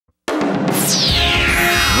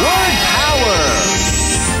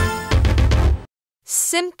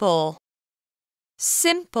simple,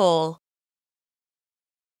 simple.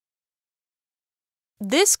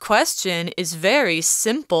 This question is very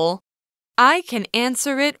simple. I can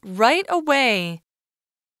answer it right away.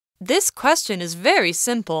 This question is very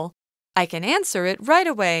simple. I can answer it right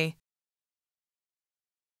away.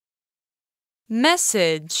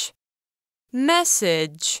 Message,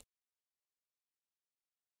 message.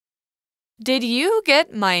 Did you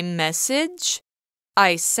get my message?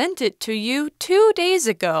 I sent it to you 2 days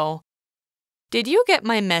ago. Did you get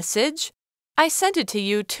my message? I sent it to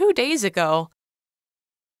you 2 days ago.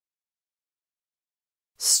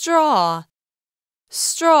 Straw,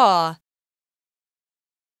 straw.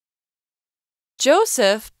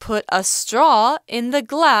 Joseph put a straw in the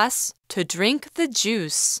glass to drink the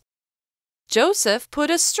juice. Joseph put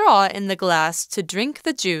a straw in the glass to drink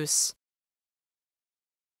the juice.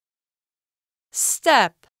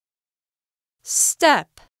 Step,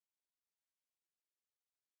 step.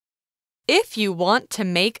 If you want to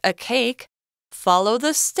make a cake, follow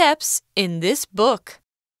the steps in this book.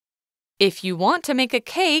 If you want to make a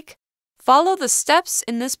cake, follow the steps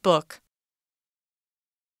in this book.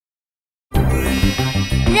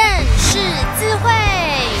 认识字汇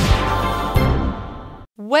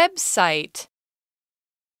Website,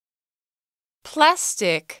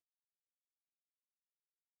 plastic,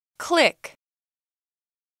 click,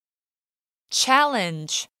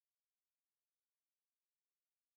 challenge.